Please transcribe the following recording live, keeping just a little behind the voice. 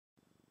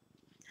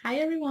Hi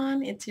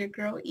everyone, it's your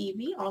girl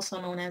Evie, also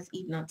known as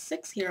m.a.c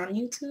here on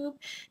YouTube,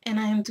 and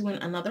I am doing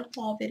another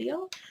haul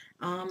video.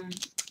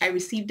 I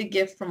received a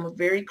gift from a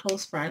very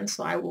close friend,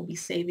 so I will be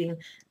saving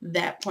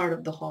that part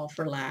of the haul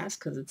for last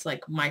because it's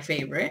like my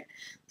favorite.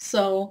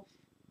 So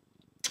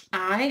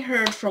I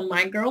heard from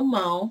my girl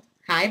Mo,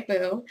 hi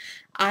boo,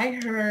 I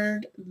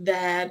heard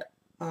that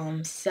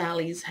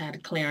Sally's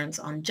had clearance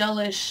on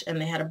Gelish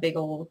and they had a big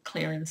old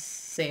clearance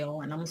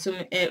sale, and I'm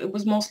assuming it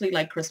was mostly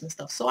like Christmas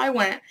stuff. So I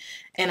went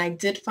and I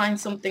did find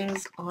some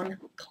things on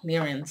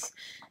clearance,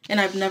 and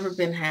I've never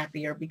been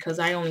happier because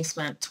I only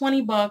spent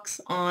 20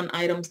 bucks on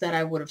items that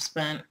I would have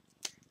spent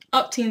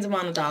up teens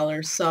amount of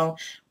dollars. So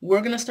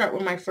we're gonna start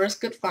with my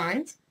first good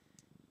finds,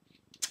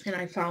 and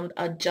I found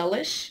a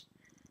Gelish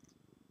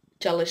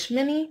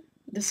Mini.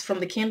 This is from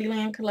the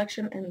Candyland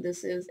collection, and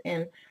this is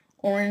an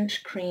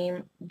Orange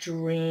Cream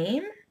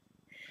Dream.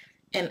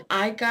 And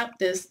I got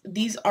this.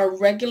 These are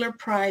regular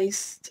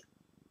priced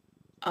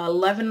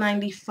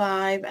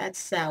 $11.95 at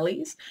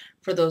Sally's,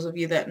 for those of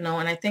you that know.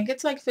 And I think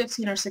it's like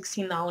 $15 or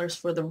 $16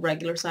 for the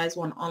regular size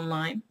one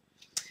online.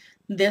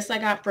 This I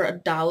got for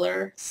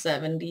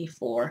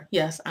 $1.74.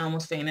 Yes, I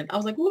almost fainted. I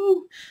was like,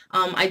 woo!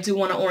 I do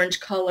want an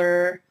orange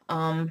color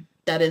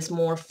that is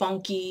more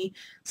funky,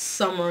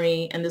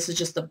 summery, and this is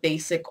just a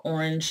basic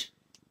orange.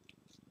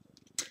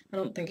 I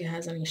don't think it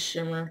has any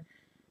shimmer.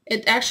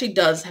 It actually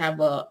does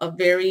have a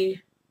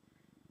very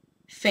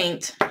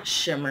faint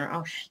shimmer.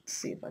 I'll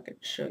see if I could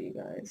show you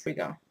guys. Here we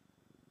go.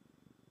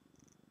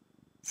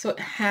 So it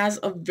has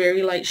a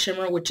very light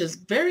shimmer, which is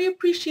very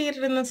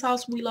appreciated in this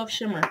house. We love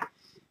shimmer.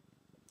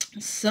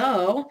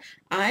 So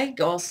I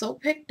also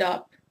picked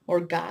up or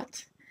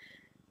got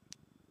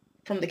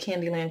from the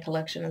Candyland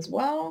collection as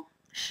well,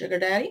 Sugar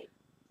Daddy.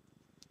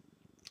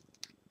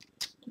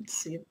 Let's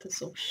see if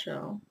this will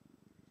show.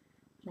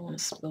 I don't want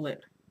to spill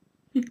it.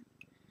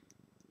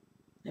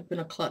 I've been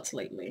a klutz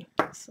lately,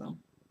 so.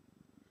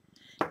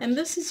 And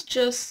this is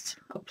just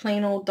a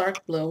plain old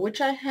dark blue,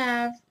 which I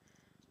have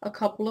a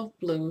couple of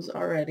blues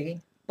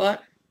already,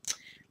 but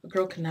a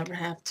girl can never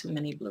have too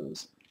many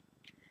blues.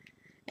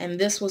 And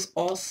this was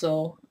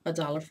also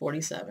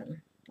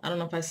 $1.47. I don't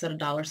know if I said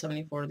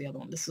 $1.74 or the other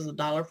one. This was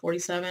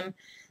 $1.47.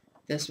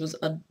 This was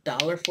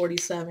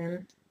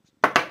 $1.47.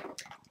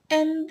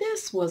 And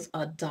this was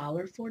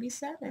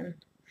 $1.47.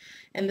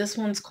 And this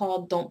one's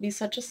called Don't Be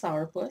Such a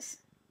Sourpuss.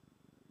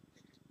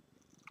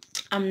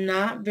 I'm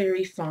not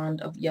very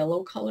fond of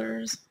yellow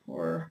colors,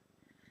 or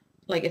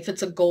like if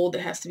it's a gold, it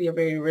has to be a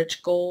very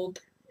rich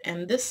gold.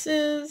 And this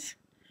is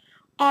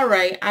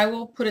alright. I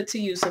will put it to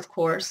use, of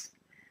course.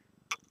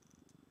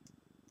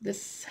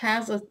 This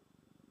has a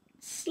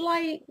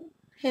slight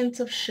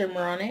hint of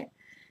shimmer on it.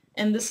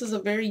 And this is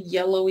a very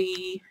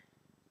yellowy,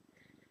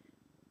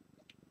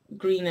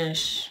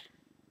 greenish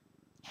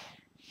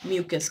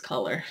mucus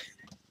color.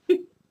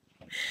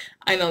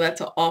 I know that's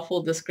an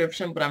awful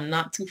description, but I'm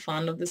not too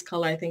fond of this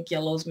color. I think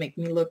yellows make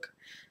me look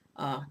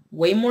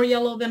way more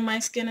yellow than my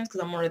skin is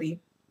because I'm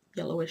already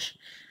yellowish.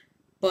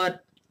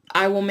 But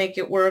I will make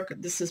it work.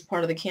 This is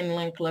part of the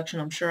Candyland collection.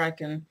 I'm sure I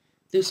can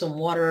do some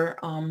water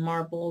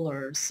marble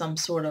or some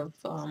sort of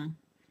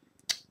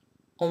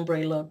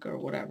ombre look or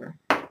whatever.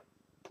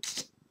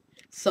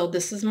 So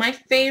this is my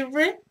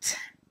favorite.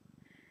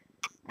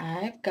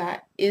 I've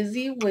got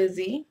Izzy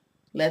Wizzy,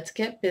 Let's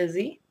Get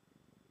Busy.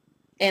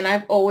 And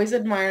I've always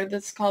admired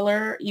this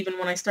color, even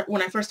when I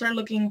first started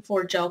looking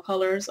for gel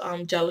colors,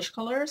 gelish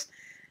colors.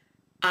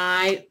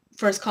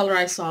 First color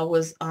I saw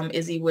was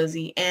Izzy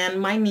Wizzy, and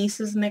my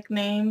niece's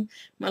nickname,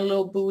 my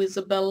little boo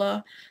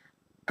Isabella,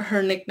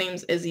 her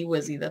nickname's Izzy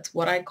Wizzy. That's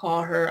what I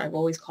call her. I've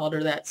always called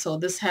her that. So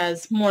this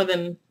has more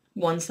than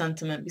one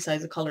sentiment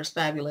besides the color's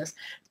fabulous.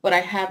 But I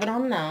have it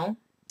on now.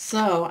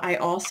 So I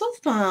also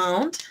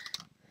found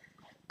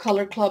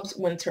Color Club's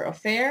Winter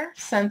Affair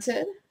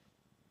scented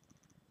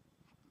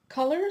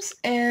colors,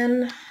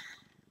 and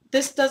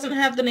this doesn't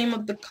have the name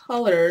of the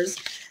colors,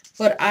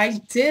 but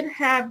I did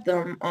have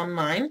them on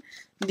mine.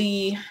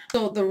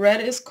 So the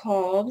red is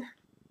called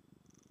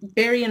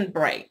Berry and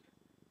Bright.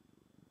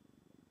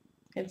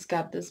 It's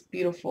got this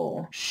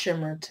beautiful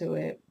shimmer to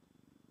it,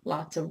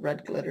 lots of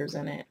red glitters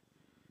in it,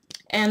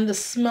 and the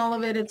smell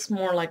of it, it's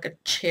more like a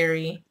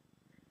cherry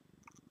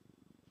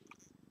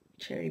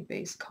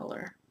based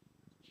color.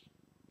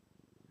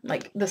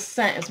 Like the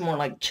scent is more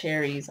like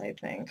cherries, I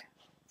think.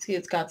 See,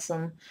 it's got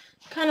some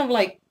kind of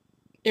like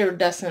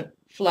iridescent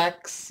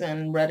flecks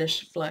and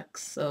reddish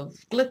flecks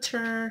of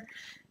glitter,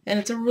 and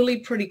it's a really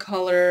pretty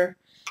color.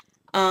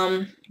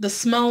 The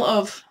smell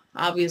of,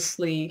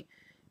 obviously,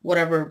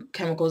 whatever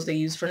chemicals they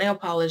use for nail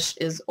polish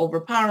is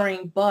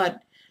overpowering,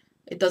 but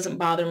it doesn't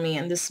bother me,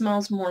 and this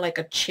smells more like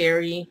a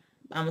cherry.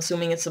 I'm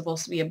assuming it's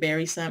supposed to be a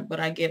berry scent, but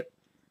I get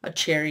a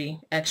cherry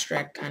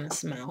extract kind of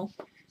smell.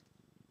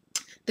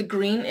 The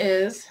green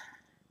is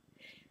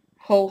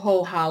Ho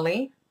Ho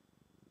Holly,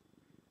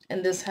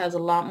 and this has a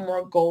lot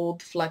more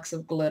gold flecks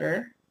of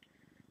glitter.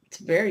 It's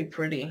very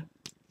pretty.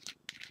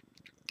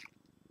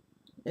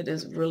 It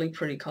is really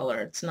pretty color.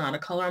 It's not a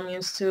color I'm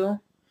used to,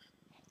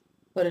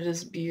 but it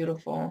is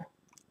beautiful.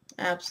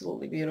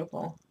 Absolutely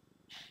beautiful.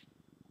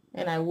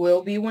 And I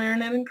will be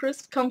wearing it in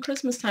come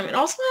Christmas time. It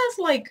also has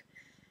like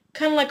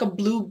kind of like a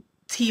blue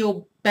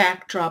teal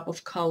backdrop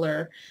of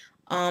color,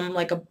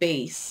 like a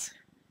base.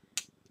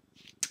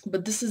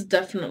 But this is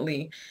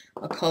definitely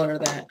a color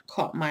that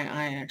caught my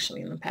eye actually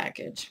in the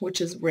package,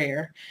 which is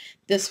rare.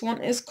 This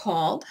one is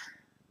called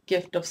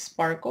Gift of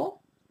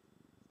Sparkle.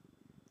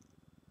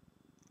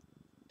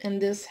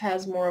 And this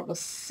has more of a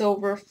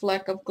silver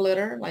fleck of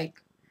glitter,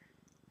 like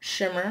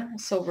shimmer,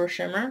 silver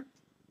shimmer.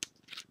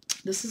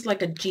 This is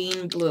like a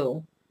jean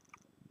blue,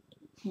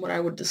 what I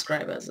would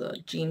describe as a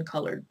jean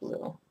colored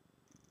blue.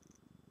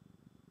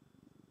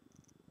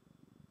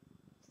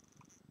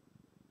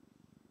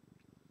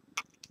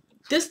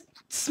 This,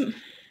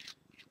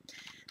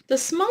 the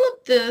smell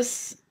of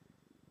this,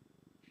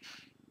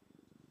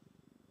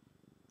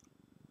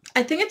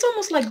 I think it's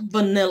almost like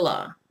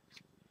vanilla,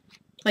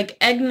 like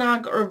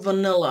eggnog or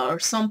vanilla or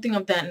something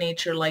of that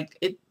nature. Like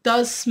it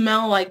does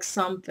smell like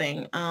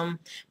something,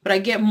 but I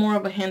get more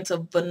of a hint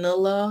of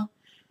vanilla,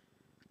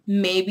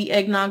 maybe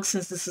eggnog,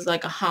 since this is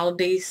like a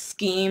holiday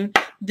scheme.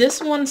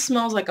 This one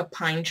smells like a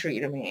pine tree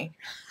to me.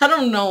 I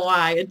don't know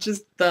why, it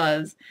just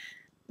does.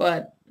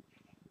 But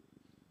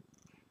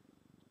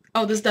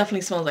oh, this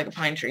definitely smells like a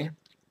pine tree.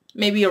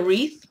 Maybe a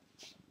wreath.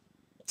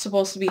 It's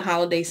supposed to be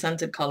holiday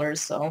scented colors,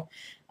 so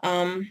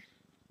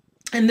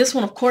and this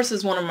one of course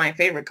is one of my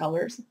favorite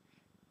colors.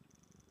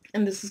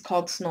 And this is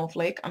called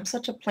Snowflake. I'm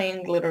such a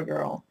plain glitter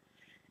girl.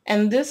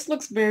 And this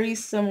looks very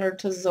similar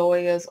to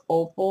Zoya's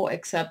Opal,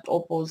 except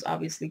Opal's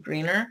obviously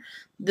greener.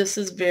 This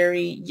is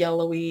very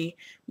yellowy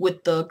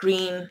with the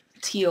green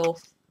teal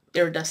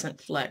iridescent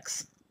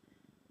flecks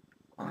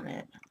on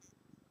it.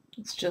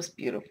 It's just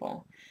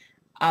beautiful.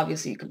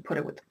 Obviously you can put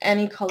it with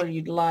any color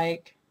you'd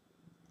like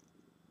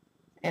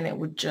and it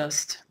would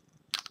just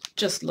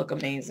look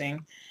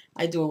amazing.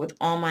 I do it with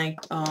all my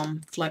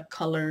fleck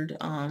colored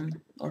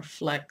or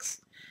flecks,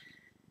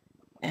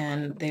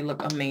 and they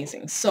look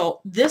amazing.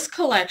 So this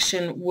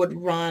collection would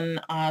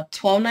run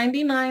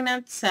 $12.99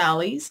 at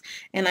Sally's,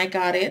 and I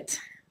got it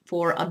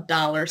for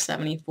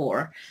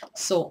 $1.74.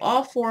 So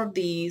all four of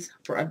these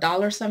for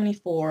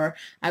 $1.74.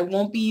 I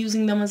won't be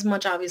using them as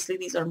much. Obviously,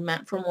 these are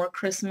meant for more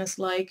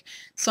Christmas-like,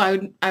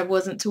 so I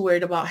wasn't too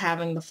worried about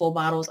having the full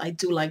bottles. I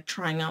do like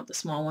trying out the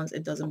small ones.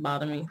 It doesn't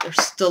bother me. They're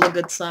still a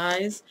good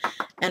size,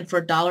 and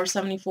for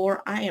 $1.74,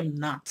 I am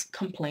not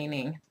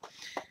complaining.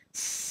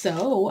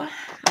 So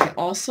I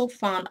also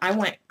found, I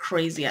went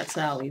crazy at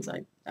Sally's.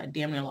 I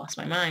damn near lost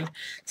my mind.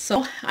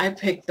 So I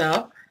picked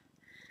up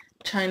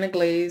China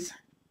Glaze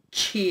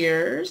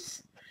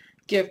Cheers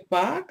gift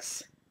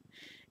box,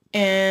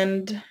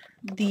 and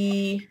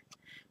the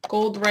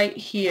gold right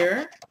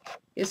here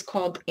is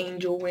called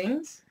Angel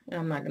Wings, and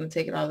I'm not going to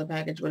take it out of the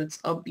package, but it's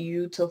a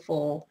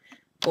beautiful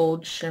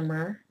gold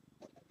shimmer,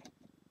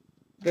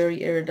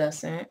 very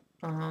iridescent.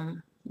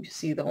 You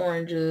see the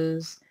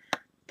oranges,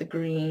 the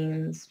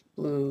greens,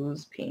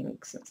 blues,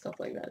 pinks, and stuff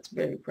like that. It's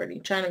very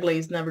pretty. China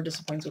Glaze never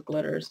disappoints with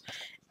glitters.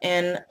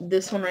 And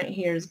this one right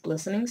here is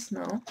Glistening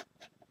Snow.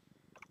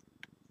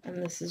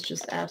 And this is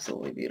just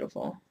absolutely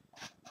beautiful.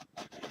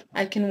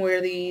 I can wear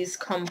these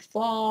come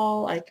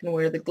fall. I can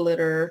wear the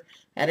glitter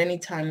at any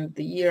time of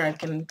the year. I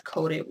can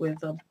coat it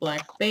with a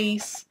black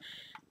base,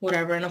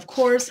 whatever. And of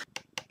course,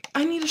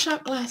 I need a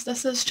shot glass that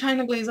says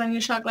China Glaze. I need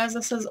a shot glass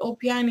that says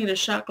o.p.i. I need a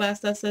shot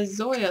glass that says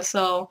Zoya.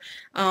 So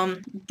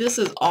this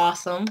is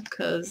awesome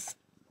because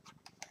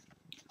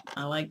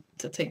I like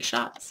to take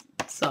shots.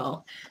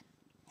 So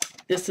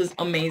this is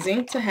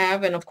amazing to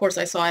have. And of course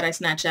I saw it. I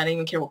snatched it. I didn't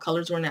even care what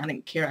colors were in it. I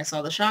didn't care. I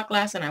saw the shot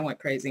glass and I went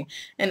crazy.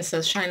 And it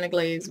says China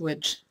Glaze,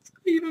 which is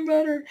even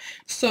better.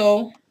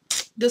 So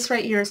this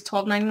right here is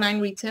 $12.99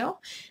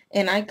 retail.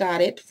 And I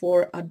got it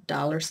for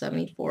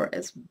 $1.74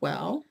 as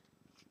well.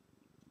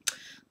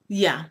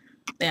 Yeah,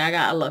 I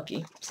got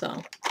lucky.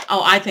 So,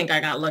 oh, I think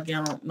I got lucky.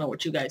 I don't know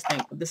what you guys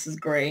think, but this is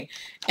great.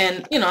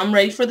 And, you know, I'm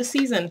ready for the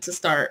season to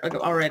start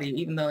already,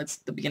 even though it's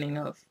the beginning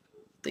of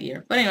the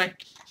year. But anyway,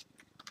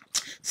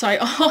 so I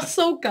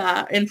also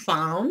got and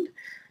found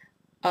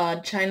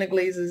China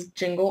Glaze's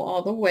Jingle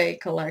All the Way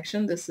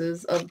collection. This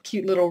is a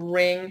cute little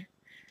ring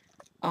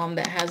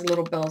that has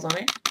little bells on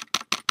it.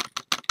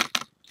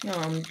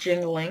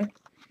 Jingling.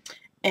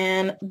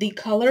 And the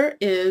color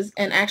is,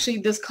 and actually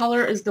this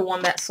color is the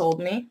one that sold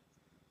me.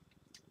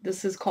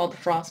 This is called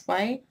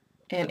Frostbite,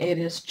 and it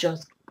is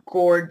just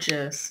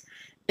gorgeous.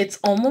 It's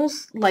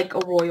almost like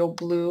a royal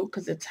blue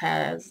because it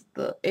has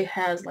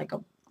like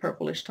a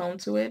purplish tone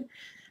to it.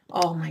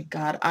 Oh my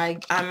god,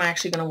 I'm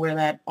actually gonna wear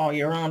that all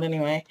year round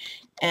anyway.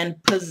 And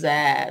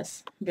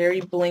Pizzazz, very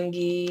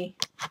blingy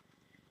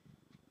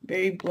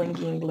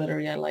and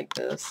glittery. I like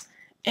this.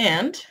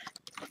 And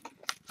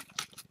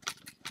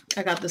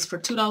I got this for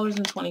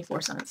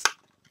 $2.24.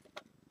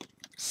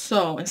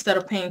 So instead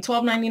of paying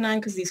 $12.99,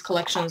 because these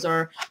collections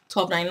are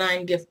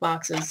 $12.99 gift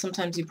boxes,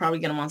 sometimes you probably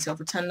get them on sale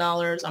for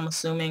 $10. I'm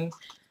assuming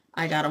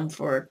I got them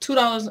for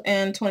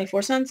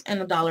 $2.24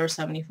 and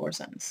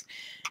 $1.74.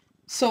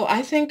 So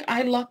I think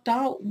I lucked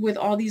out with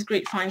all these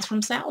great finds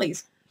from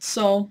Sally's.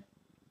 So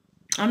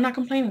I'm not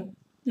complaining.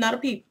 Not a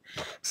peep.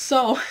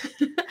 So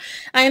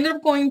I ended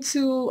up going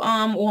to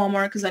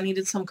Walmart because I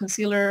needed some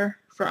concealer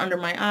for under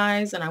my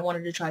eyes, and I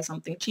wanted to try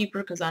something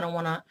cheaper because I don't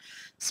want to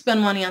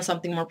spend money on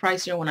something more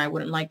pricier when I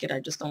wouldn't like it. I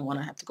just don't want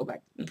to have to go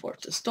back and forth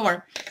to the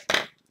store.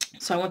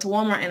 So I went to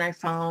Walmart and I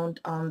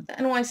found the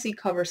NYC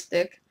cover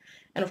stick,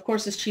 and of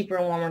course it's cheaper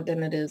in Walmart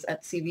than it is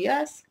at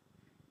CVS.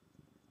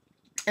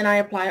 And I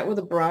apply it with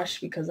a brush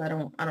because I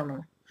don't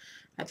know.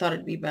 I thought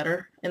it'd be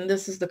better. And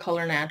this is the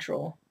color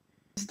Natural.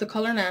 This is the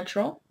color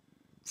Natural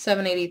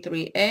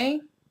 783A,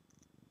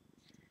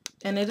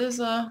 and it is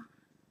a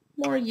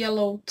more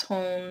yellow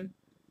tone.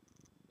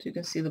 So you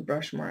can see the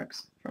brush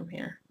marks from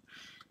here.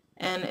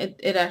 And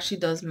it actually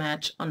does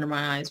match under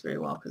my eyes very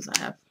well because I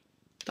have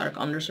dark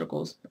under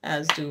circles,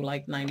 as do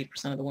like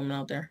 90% of the women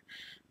out there,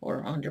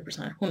 or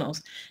 100%, who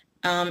knows.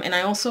 And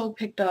I also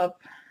picked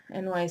up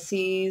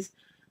NYC's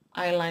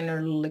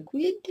eyeliner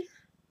liquid,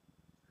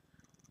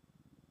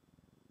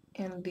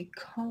 and the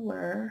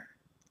color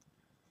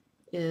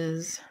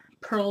is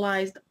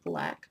Pearlized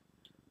Black.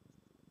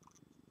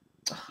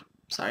 Oh,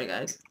 sorry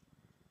guys.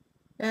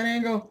 And there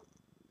you go.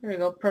 There you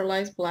go,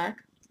 Pearlized Black.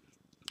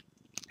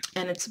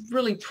 And it's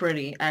really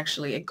pretty,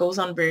 actually. It goes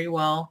on very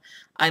well.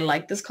 I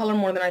like this color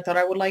more than I thought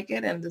I would like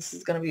it, and this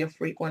is going to be a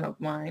frequent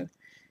of mine.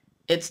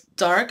 It's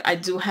dark. I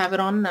do have it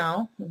on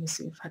now. Let me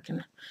see if I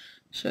can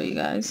show you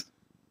guys.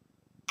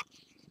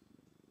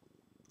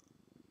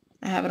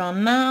 I have it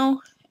on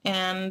now,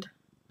 and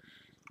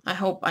I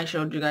hope I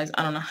showed you guys.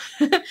 I don't know.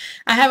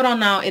 I have it on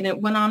now, and it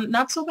went on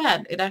not so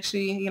bad. It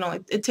actually, you know,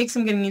 it takes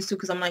some getting used to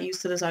because I'm not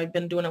used to this. I've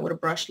been doing it with a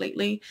brush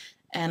lately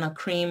and a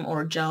cream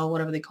or gel,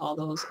 whatever they call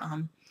those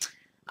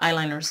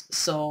eyeliners.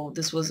 So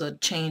this was a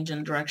change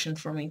in direction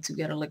for me to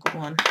get a liquid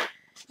one.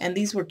 And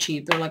these were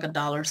cheap. They're like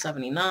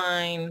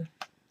 $1.79.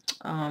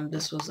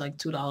 This was like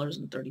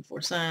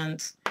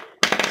 $2.34.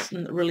 It's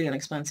really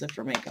inexpensive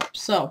for makeup.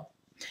 So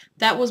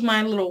that was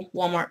my little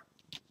Walmart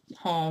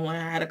haul. I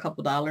had a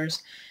couple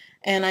dollars.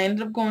 And I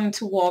ended up going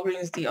to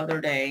Walgreens the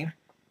other day,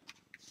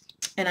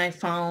 and I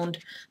found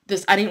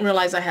this. I didn't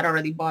realize I had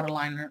already bought a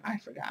liner. I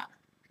forgot.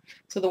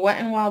 So the Wet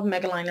n Wild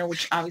Mega Liner,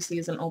 which obviously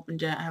isn't open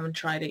yet. I haven't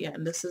tried it yet.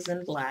 And this is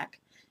in black,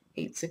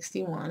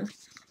 $8.61.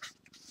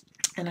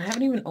 And I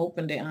haven't even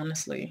opened it,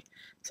 honestly.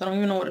 So I don't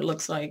even know what it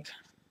looks like.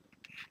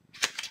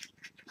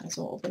 I might as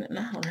well open it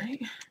now,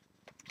 right?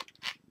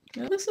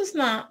 Yeah, this is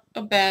not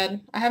a bad.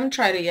 I haven't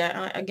tried it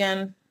yet.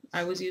 Again,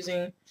 I was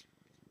using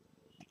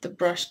the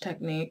brush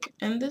technique,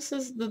 and this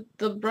is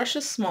the brush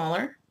is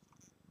smaller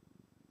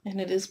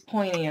and it is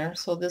pointier,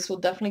 so this will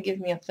definitely give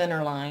me a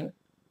thinner line.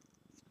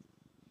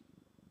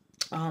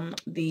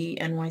 The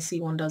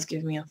NYC one does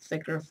give me a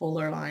thicker,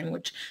 fuller line,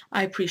 which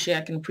I appreciate.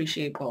 I can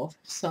appreciate both.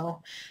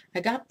 So I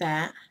got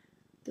that.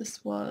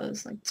 This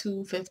was like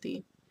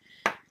 $2.50,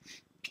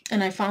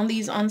 and I found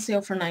these on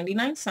sale for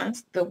 99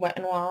 cents. The Wet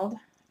n Wild. I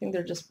think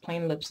they're just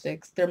plain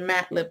lipsticks. They're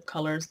matte lip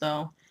colors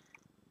though.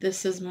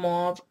 This is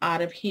Mauve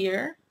Out of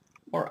Here,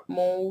 or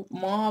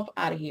Mauve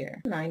Out of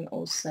Here,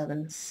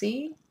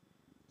 907C,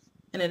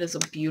 and it is a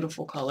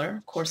beautiful color.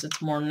 Of course,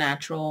 it's more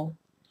natural,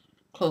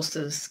 close to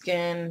the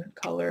skin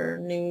color,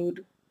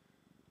 nude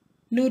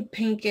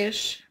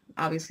pinkish,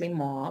 obviously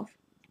mauve.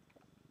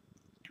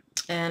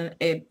 And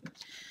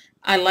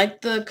I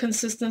like the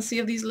consistency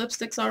of these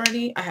lipsticks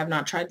already. I have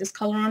not tried this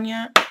color on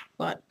yet,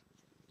 but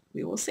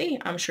we will see.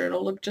 I'm sure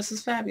it'll look just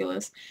as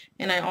fabulous.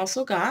 And I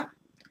also got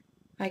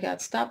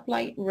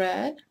Stoplight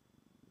Red,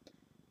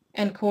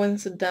 and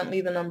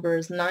coincidentally the number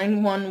is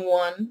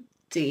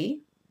 911D.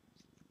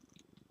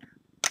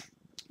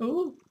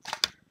 Ooh.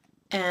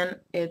 And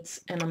it's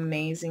an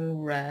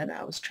amazing red.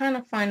 I was trying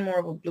to find more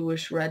of a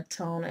bluish red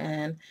tone,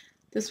 and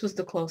this was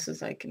the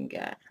closest I can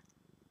get.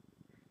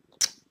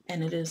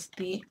 And it is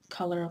the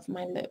color of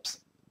my lips.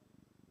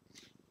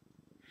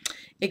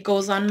 It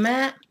goes on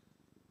matte,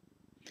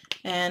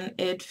 and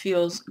it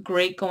feels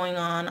great going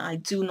on. I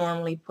do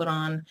normally put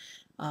on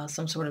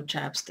some sort of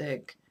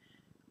chapstick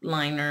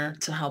liner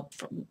to help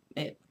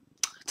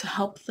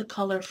the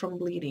color from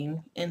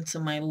bleeding into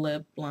my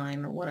lip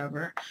line or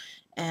whatever.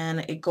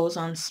 And it goes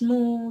on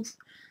smooth.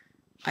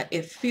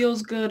 It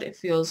feels good. It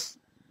feels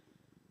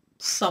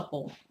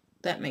supple.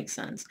 That makes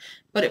sense.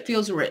 But it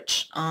feels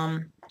rich.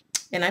 And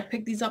I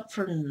picked these up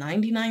for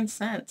 99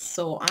 cents.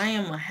 So I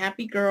am a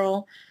happy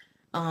girl.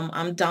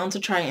 I'm down to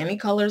try any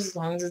colors as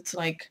long as it's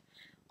like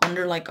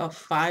under like a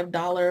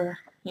 $5,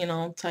 you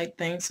know, type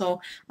thing.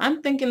 So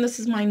I'm thinking this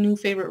is my new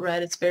favorite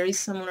red. It's very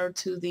similar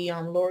to the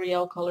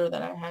L'Oreal color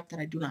that I have that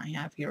I do not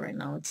have here right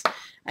now.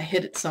 I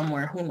hid it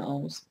somewhere. Who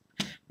knows?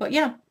 But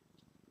yeah,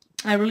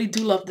 I really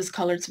do love this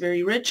color. It's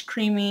very rich,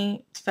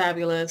 creamy, it's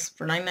fabulous.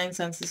 For 99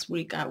 cents this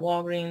week at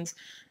Walgreens,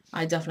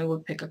 I definitely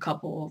would pick a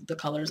couple of the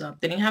colors up.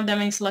 They didn't have that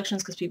many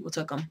selections because people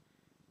took them.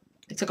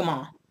 They took them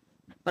all.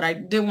 But I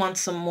did want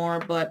some more,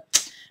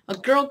 but a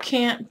girl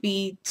can't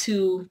be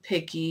too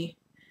picky,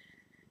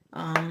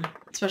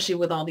 especially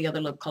with all the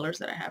other lip colors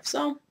that I have.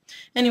 So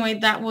anyway,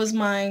 that was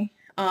my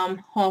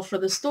haul for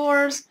the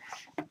stores.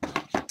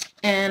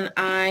 And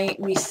I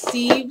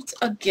received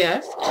a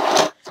gift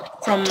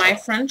from my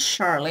friend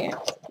Charlotte,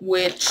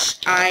 which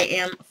I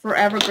am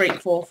forever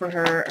grateful for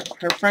her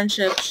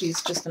friendship.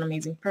 She's just an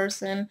amazing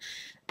person,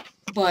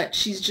 but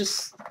she's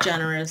just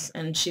generous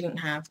and she didn't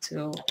have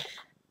to,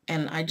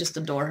 and I just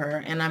adore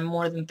her, and I'm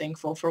more than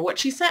thankful for what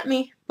she sent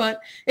me. But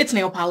it's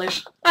nail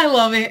polish. I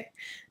love it.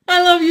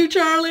 I love you,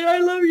 Charlotte. I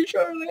love you,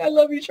 Charlotte. I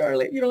love you,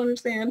 Charlotte. You don't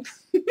understand.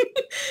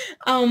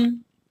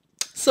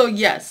 So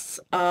yes,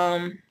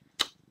 I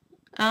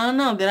don't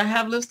know. Did I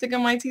have lipstick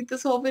in my teeth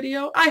this whole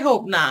video? I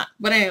hope not.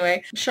 But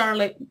anyway,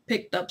 Charlotte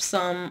picked up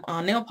some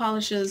nail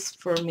polishes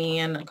for me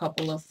and a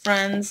couple of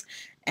friends,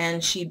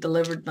 and she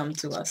delivered them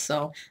to us.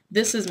 So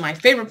this is my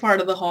favorite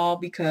part of the haul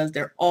because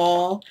they're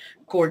all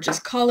gorgeous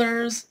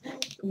colors.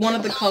 One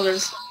of the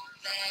colors,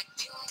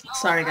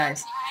 sorry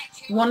guys,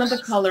 one of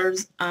the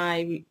colors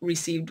I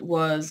received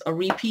was a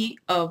repeat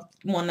of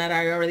one that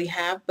I already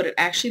have, but it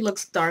actually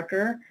looks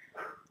darker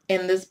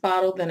in this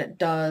bottle than it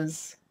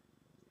does,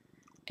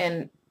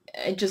 and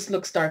it just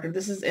looks darker.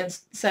 This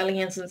is Sally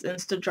Hansen's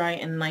Insta Dry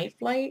and Night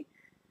Flight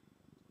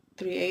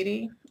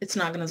 380. It's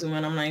not going to zoom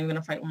in. I'm not even going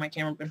to fight with my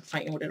camera. I've been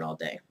fighting with it all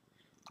day.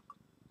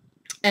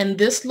 And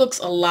this looks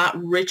a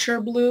lot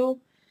richer blue,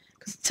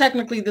 because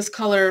technically this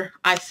color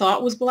I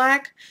thought was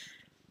black.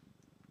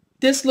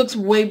 This looks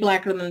way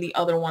blacker than the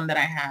other one that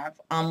I have.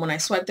 When I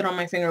swiped it on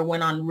my finger, it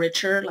went on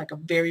richer, like a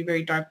very,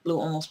 very dark blue,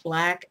 almost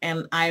black.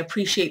 And I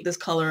appreciate this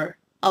color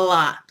a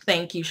lot.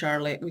 Thank you,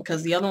 Charlotte,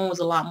 because the other one was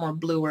a lot more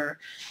bluer,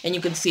 and you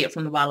can see it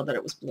from the bottle that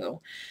it was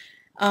blue.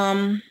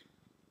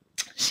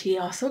 She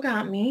also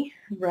got me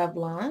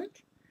Revlon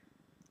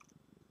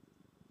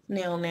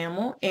nail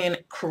enamel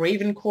and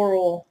Craven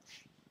Coral,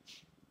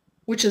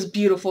 which is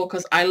beautiful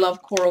because I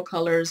love coral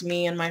colors.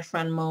 Me and my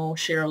friend Mo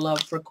share a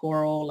love for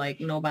coral like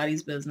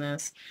nobody's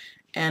business.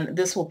 And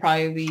this will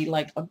probably be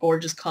like a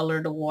gorgeous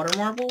color to water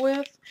marble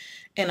with.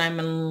 And I'm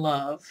in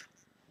love.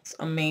 It's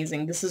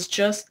amazing. This is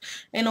just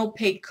an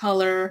opaque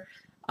color,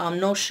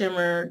 no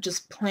shimmer,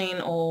 just plain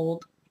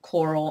old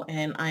coral.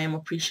 And I am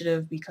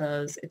appreciative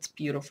because it's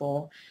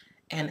beautiful.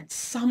 And it's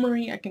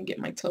summery. I can get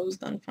my toes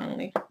done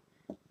finally.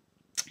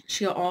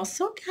 She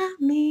also got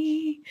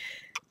me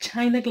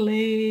China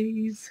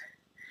Glaze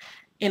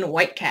in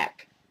White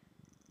Cap.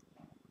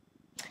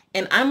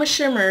 And I'm a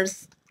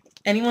shimmers.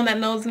 Anyone that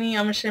knows me,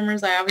 I'm a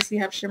shimmers. I obviously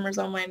have shimmers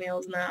on my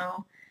nails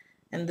now.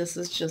 And this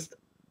is just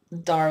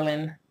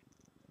darling.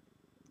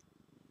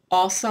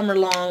 All summer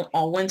long,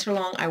 all winter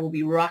long, I will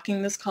be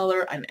rocking this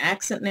color. An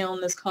accent nail in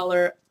this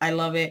color. I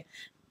love it.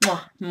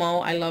 Mwah, Mo,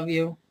 I love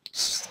you.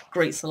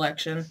 Great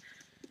selection.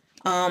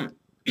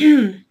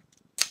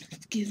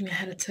 Excuse me, I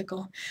had a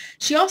tickle.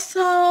 She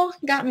also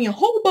got me a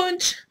whole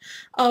bunch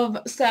of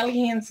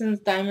Sally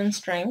Hansen's Diamond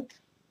Strength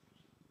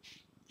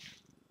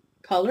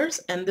colors,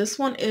 and this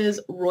one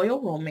is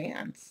Royal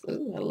Romance.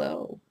 Ooh,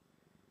 hello.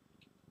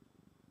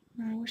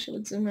 I wish it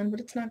would zoom in, but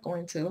it's not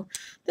going to.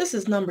 This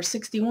is number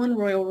 61,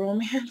 Royal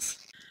Romance.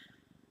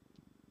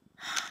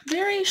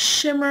 Very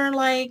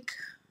shimmer-like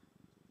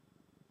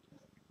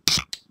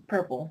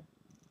purple.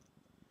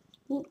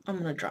 Ooh, I'm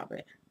going to drop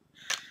it.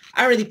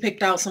 I already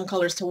picked out some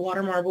colors to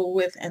water marble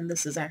with, and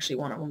this is actually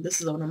one of them.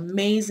 This is an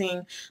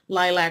amazing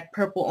lilac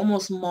purple,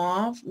 almost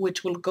mauve,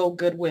 which will go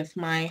good with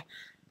my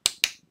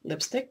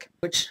lipstick,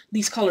 which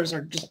these colors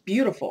are just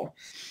beautiful.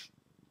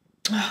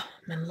 Oh,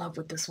 I'm in love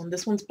with this one.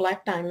 This one's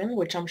Black Diamond,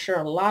 which I'm sure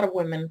a lot of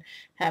women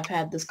have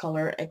had this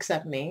color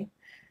except me.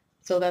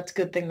 So that's a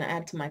good thing to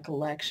add to my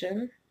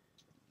collection.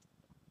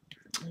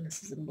 And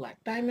this is in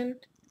Black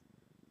Diamond.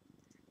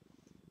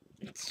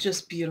 It's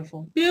just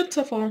beautiful.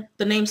 Beautiful.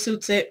 The name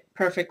suits it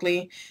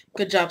perfectly.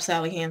 Good job,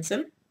 Sally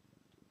Hansen.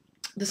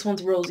 This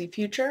one's Rosy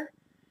Future.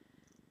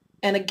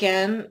 And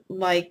again,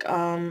 like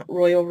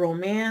Royal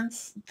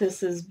Romance,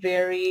 this is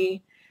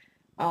very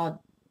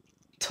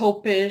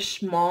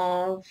taupish,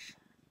 mauve.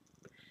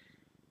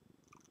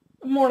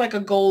 More like a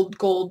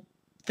gold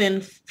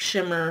thin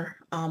shimmer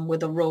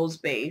with a rose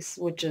base,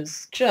 which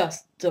is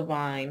just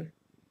divine.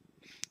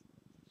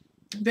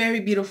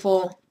 Very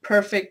beautiful.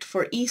 Perfect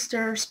for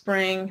Easter,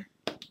 spring.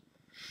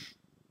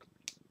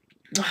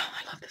 Oh,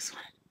 I love this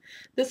one.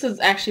 This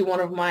is actually one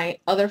of my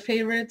other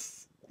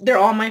favorites. They're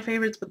all my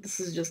favorites, but this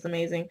is just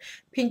amazing.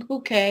 Pink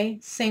Bouquet.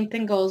 Same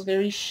thing goes.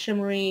 Very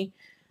shimmery.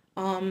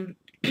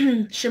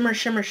 Shimmer,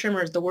 shimmer,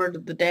 shimmer is the word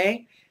of the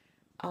day.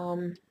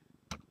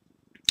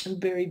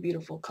 Very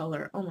beautiful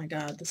color. Oh my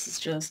god, this is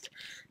just,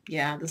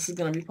 yeah, this is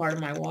going to be part of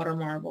my water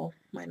marble.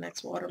 My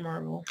next water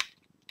marble.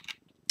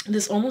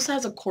 This almost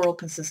has a coral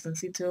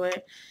consistency to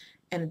it,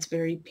 and it's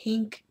very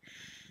pink.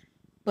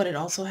 But it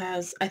also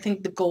has, I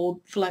think, the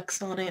gold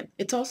flecks on it.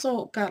 It's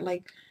also got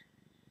like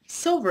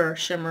silver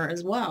shimmer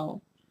as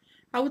well.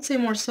 I would say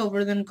more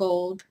silver than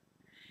gold.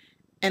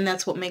 And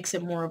that's what makes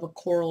it more of a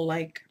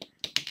coral-like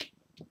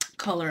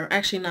color.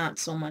 Actually, not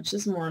so much.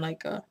 This is more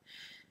like a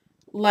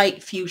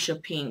light fuchsia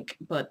pink,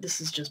 but this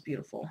is just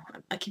beautiful.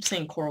 I keep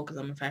saying coral because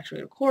I'm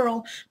infatuated with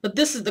coral, but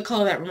this is the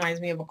color that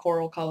reminds me of a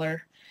coral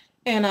color.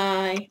 And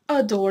I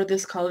adore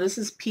this color. This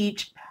is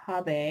Peach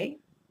Pave.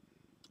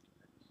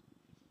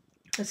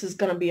 This is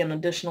going to be an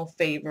additional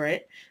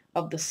favorite.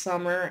 of the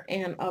summer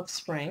and of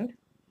spring.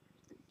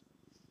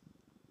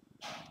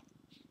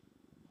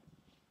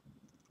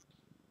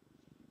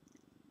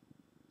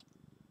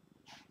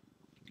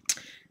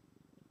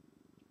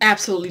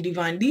 Absolutely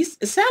divine. These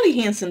Sally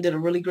Hansen did a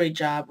really great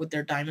job with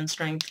their diamond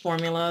strength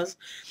formulas.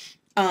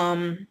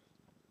 I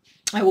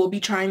will be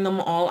trying them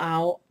all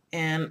out,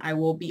 and I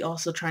will be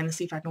also trying to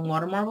see if I can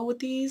water marble with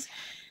these.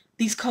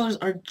 These colors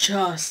are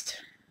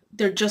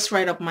they're just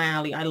right up my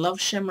alley. I love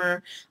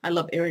shimmer. I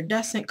love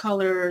iridescent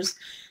colors.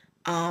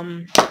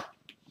 Um,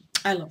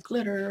 I love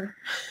glitter.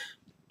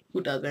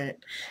 Who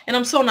doesn't? And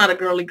I'm so not a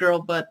girly girl,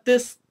 but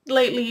these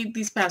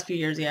past few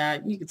years, yeah,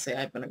 you could say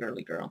I've been a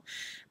girly girl.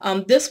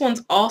 This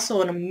one's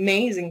also an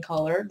amazing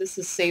color. This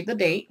is Save the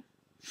Date,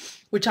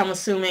 which I'm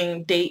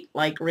assuming date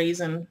like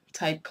raisin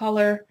type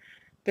color.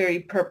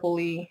 Very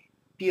purpley,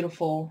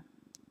 beautiful,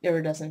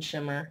 iridescent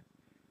shimmer.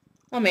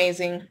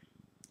 Amazing.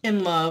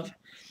 In love.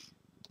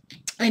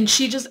 And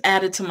she just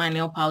added to my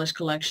nail polish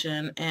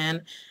collection.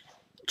 And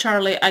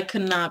Charlie, I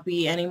could not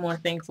be any more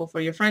thankful for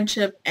your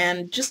friendship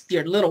and just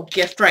your little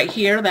gift right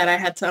here that I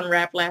had to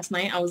unwrap last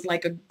night. I was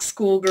like a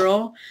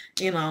schoolgirl,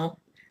 you know,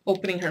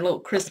 opening her little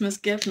Christmas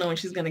gift, knowing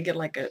she's going to get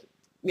like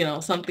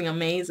something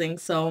amazing.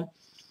 So,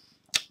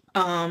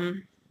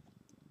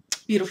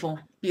 beautiful,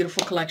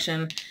 beautiful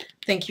collection.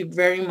 Thank you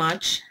very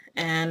much.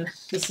 And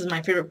this is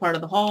my favorite part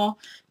of the haul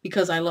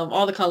because I love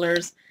all the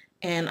colors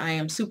and I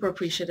am super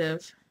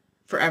appreciative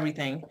for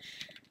everything.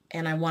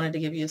 And I wanted to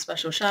give you a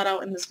special shout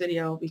out in this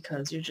video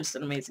because you're just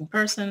an amazing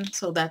person.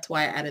 So that's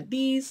why I added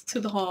these to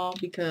the haul,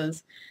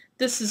 because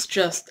this is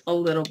just a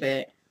little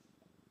bit,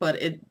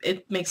 but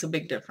it makes a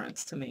big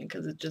difference to me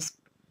because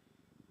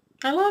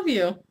I love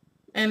you.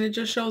 And it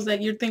just shows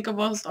that you think of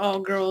us all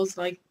girls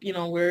like,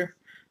 we're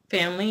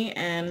family.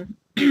 And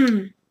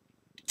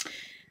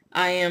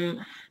I am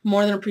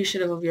more than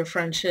appreciative of your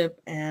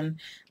friendship. And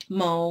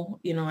Mo,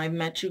 I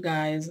met you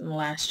guys in the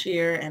last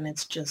year and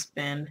it's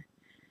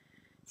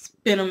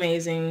been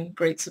amazing,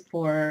 great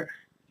support,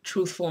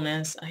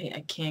 truthfulness.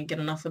 I can't get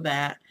enough of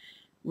that.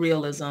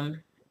 Realism,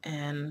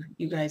 and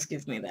you guys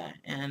give me that.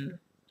 And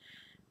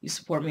you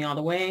support me all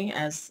the way,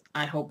 as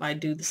I hope I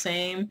do the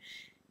same.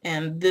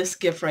 And this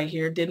gift right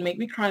here did make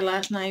me cry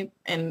last night.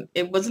 And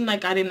it wasn't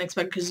like I didn't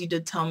expect, because you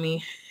did tell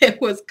me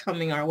it was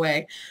coming our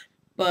way.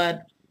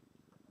 But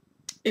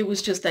it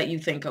was just that you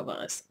think of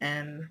us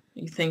and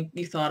you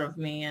thought of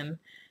me, and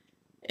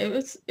it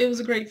was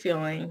a great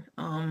feeling.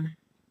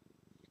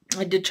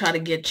 I did try to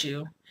get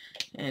you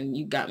and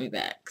you got me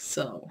back,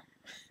 so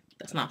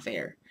that's not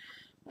fair,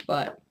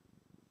 but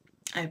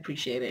I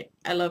appreciate it.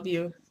 I love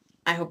you.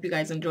 I hope you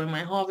guys enjoy my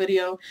haul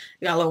video.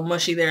 You got a little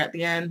mushy there at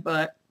the end,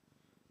 but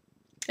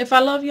if I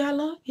love you, I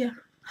love you.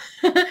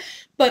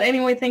 But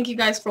anyway, thank you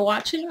guys for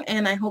watching,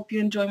 and I hope you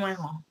enjoy my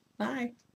haul. Bye.